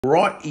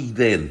Righty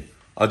then,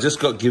 I just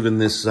got given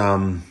this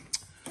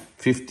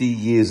 50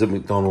 years of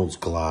McDonald's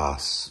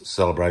glass,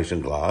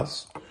 celebration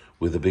glass,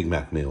 with a Big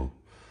Mac meal.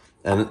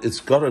 And it's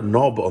got a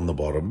knob on the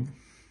bottom.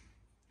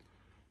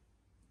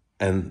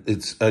 And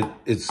it's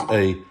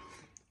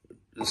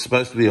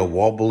supposed to be a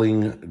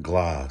wobbling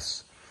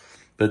glass.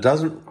 But it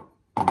doesn't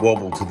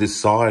wobble to this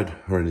side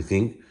or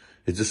anything.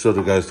 It just sort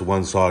of goes to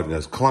one side and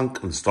goes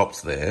clunk and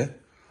stops there.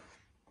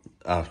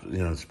 After, you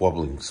know, it's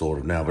wobbling sort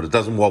of now, but it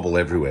doesn't wobble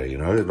everywhere, you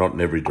know, not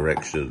in every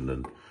direction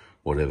and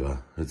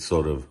whatever. It's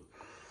sort of,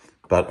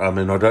 but I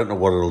mean, I don't know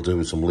what it'll do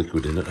with some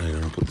liquid in it. Hang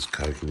on, I'll put this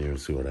Coke in here and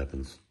see what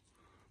happens.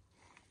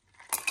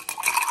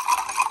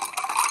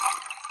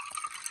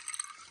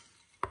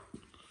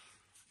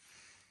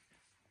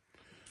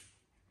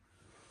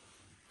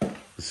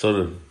 It's sort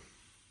of,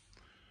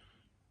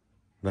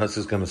 no, it's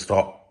just going to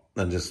stop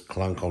and just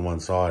clunk on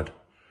one side.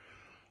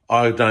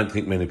 I don't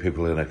think many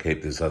people are going to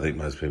keep this. I think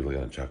most people are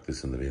going to chuck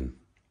this in the bin.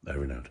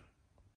 Over and out.